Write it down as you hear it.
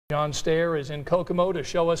John Stair is in Kokomo to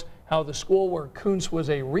show us how the school where Koontz was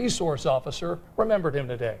a resource officer remembered him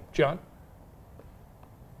today. John?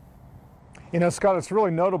 You know, Scott, it's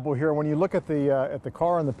really notable here when you look at the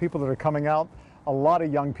car and the people that are coming out. A lot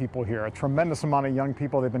of young people here, a tremendous amount of young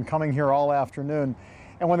people. They've been coming here all afternoon.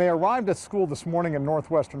 And when they arrived at school this morning at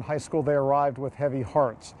Northwestern High School, they arrived with heavy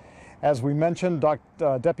hearts. As we mentioned,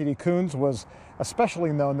 Deputy Koontz was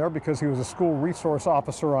especially known there because he was a school resource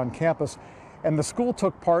officer on campus. And the school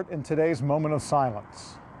took part in today's moment of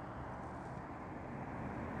silence.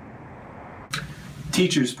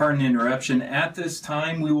 Teachers, pardon the interruption. At this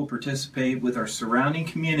time, we will participate with our surrounding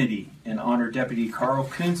community and honor Deputy Carl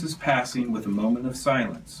Koontz's passing with a moment of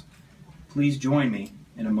silence. Please join me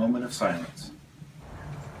in a moment of silence.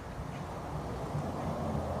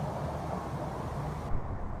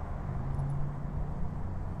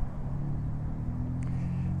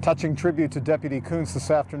 Touching tribute to Deputy Koontz this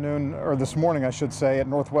afternoon, or this morning, I should say, at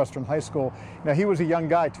Northwestern High School. Now, he was a young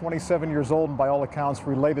guy, 27 years old, and by all accounts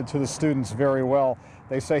related to the students very well.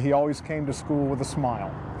 They say he always came to school with a smile.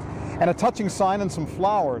 And a touching sign and some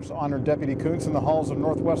flowers honored Deputy Koontz in the halls of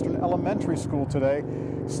Northwestern Elementary School today.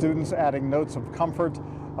 Students adding notes of comfort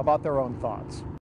about their own thoughts.